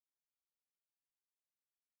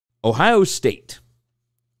Ohio State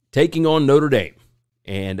taking on Notre Dame.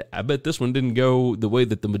 And I bet this one didn't go the way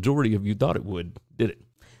that the majority of you thought it would, did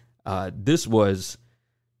it? This was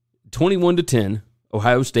 21-10.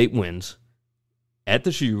 Ohio State wins at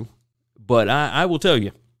the shoe. But I will tell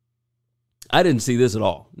you, I didn't see this at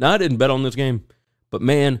all. Now, I didn't bet on this game, but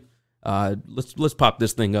man, let's pop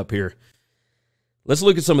this thing up here. Let's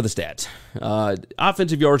look at some of the stats.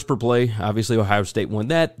 Offensive yards per play. Obviously, Ohio State won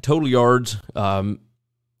that. Total yards. Kong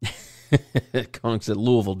said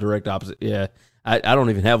Louisville, direct opposite. Yeah, I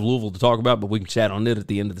don't even have Louisville to talk about, but we can chat on it at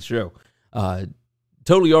the end of the show.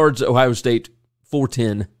 Total yards, Ohio State,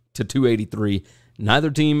 410 to 283.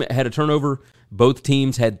 Neither team had a turnover. Both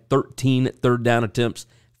teams had 13 third down attempts.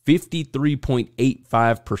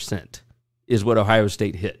 53.85% is what Ohio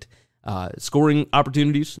State hit. Scoring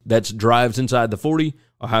opportunities, that's drives inside the 40.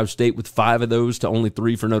 Ohio State with 5 of those to only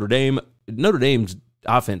 3 for Notre Dame. Notre Dame's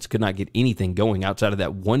offense could not get anything going outside of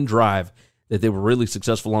that one drive that they were really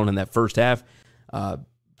successful on in that first half.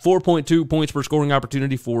 4.2 points per scoring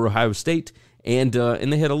opportunity for Ohio State, and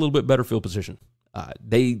they had a little bit better field position.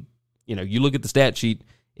 You look at the stat sheet,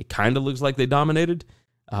 it kind of looks like they dominated.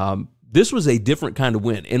 This was a different kind of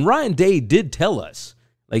win. And Ryan Day did tell us,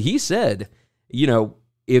 like he said, this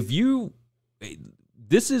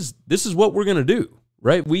is what we're going to do,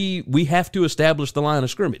 right? We have to establish the line of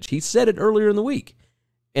scrimmage. He said it earlier in the week.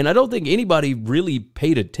 And I don't think anybody really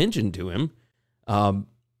paid attention to him.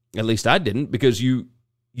 At least I didn't, because you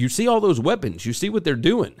see all those weapons, you see what they're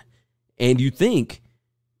doing, and you think,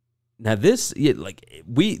 now this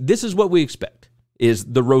is what we expect, is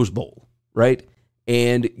the Rose Bowl, right?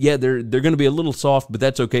 And yeah, they're going to be a little soft, but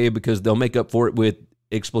that's okay because they'll make up for it with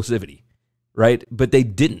explosivity, right? But they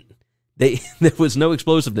didn't. There was no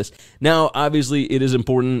explosiveness. Now, obviously, it is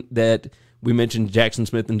important that we mentioned Jackson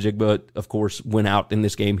Smith and Jigba, of course, went out in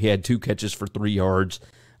this game. He had 2 catches for 3 yards.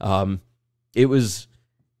 It was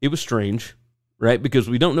strange, right? Because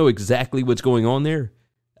we don't know exactly what's going on there.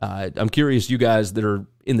 I'm curious, you guys that are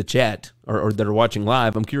in the chat or that are watching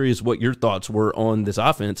live, I'm curious what your thoughts were on this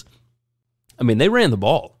offense. I mean, they ran the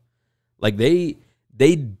ball. Like, they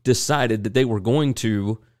decided that they were going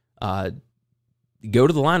to go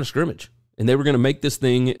to the line of scrimmage, and they were going to make this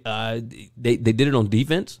thing. They did it on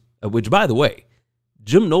defense, which, by the way,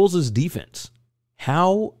 Jim Knowles' defense,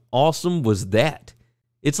 how awesome was that?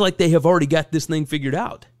 It's like they have already got this thing figured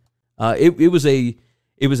out. It was a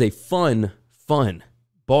fun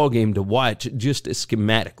ball game to watch, just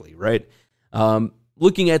schematically, right?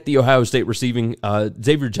 Looking at the Ohio State receiving,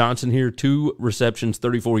 Xavier Johnson here, 2 receptions,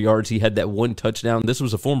 34 yards. He had that 1 touchdown. This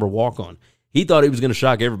was a former walk-on. He thought he was going to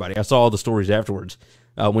shock everybody. I saw all the stories afterwards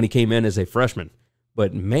when he came in as a freshman.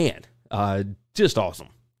 But, man, just awesome.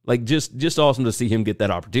 Like, just awesome to see him get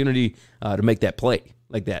that opportunity to make that play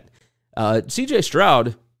like that. C.J.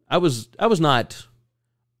 Stroud, I was not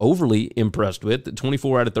overly impressed with.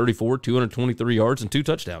 24 out of 34, 223 yards and 2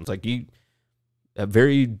 touchdowns. Like,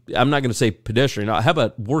 I'm not going to say pedestrian. How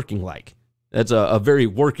about working like? That's a very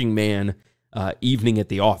working man evening at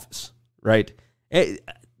the office, right?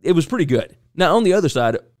 It was pretty good. Now, on the other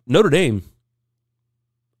side, Notre Dame,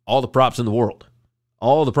 all the props in the world.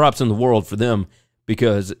 All the props in the world for them,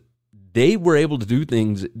 because they were able to do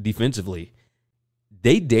things defensively.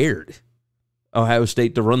 They dared Ohio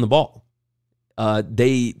State to run the ball.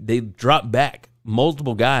 They dropped back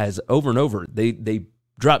multiple guys over and over. They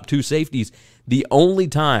dropped 2 safeties. The only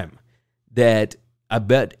time that I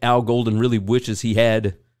bet Al Golden really wishes he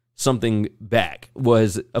had something back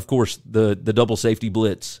was, of course, the double safety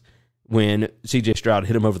blitz when C.J. Stroud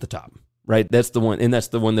hit him over the top, right? That's the one, and that's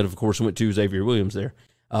the one that, of course, went to Xavier Williams there.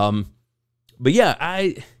 But yeah,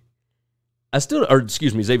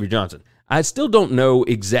 Xavier Johnson. I still don't know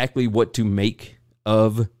exactly what to make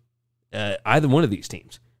of either one of these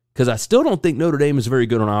teams, because I still don't think Notre Dame is very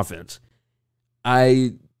good on offense.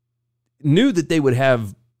 I knew that they would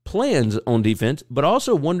have plans on defense, but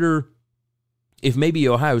also wonder if maybe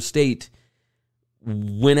Ohio State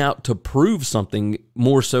went out to prove something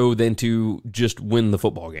more so than to just win the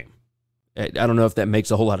football game. I don't know if that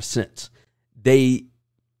makes a whole lot of sense. I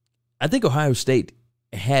think Ohio State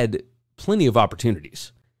had plenty of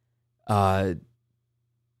opportunities. I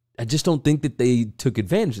just don't think that they took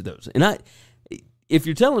advantage of those. And if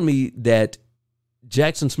you're telling me that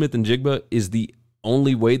Jackson Smith and Jigba is the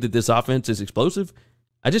only way that this offense is explosive,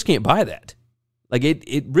 I just can't buy that. Like,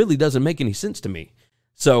 it really doesn't make any sense to me.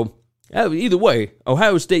 So, either way,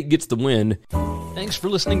 Ohio State gets the win. Thanks for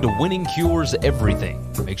listening to Winning Cures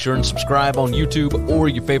Everything. Make sure and subscribe on YouTube or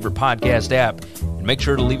your favorite podcast app, and make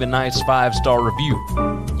sure to leave a nice 5-star review.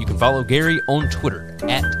 You can follow Gary on Twitter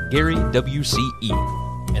 @GaryWCE,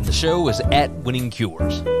 and the show is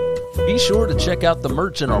 @WinningCures. Be sure to check out the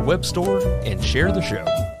merch in our web store and share the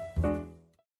show.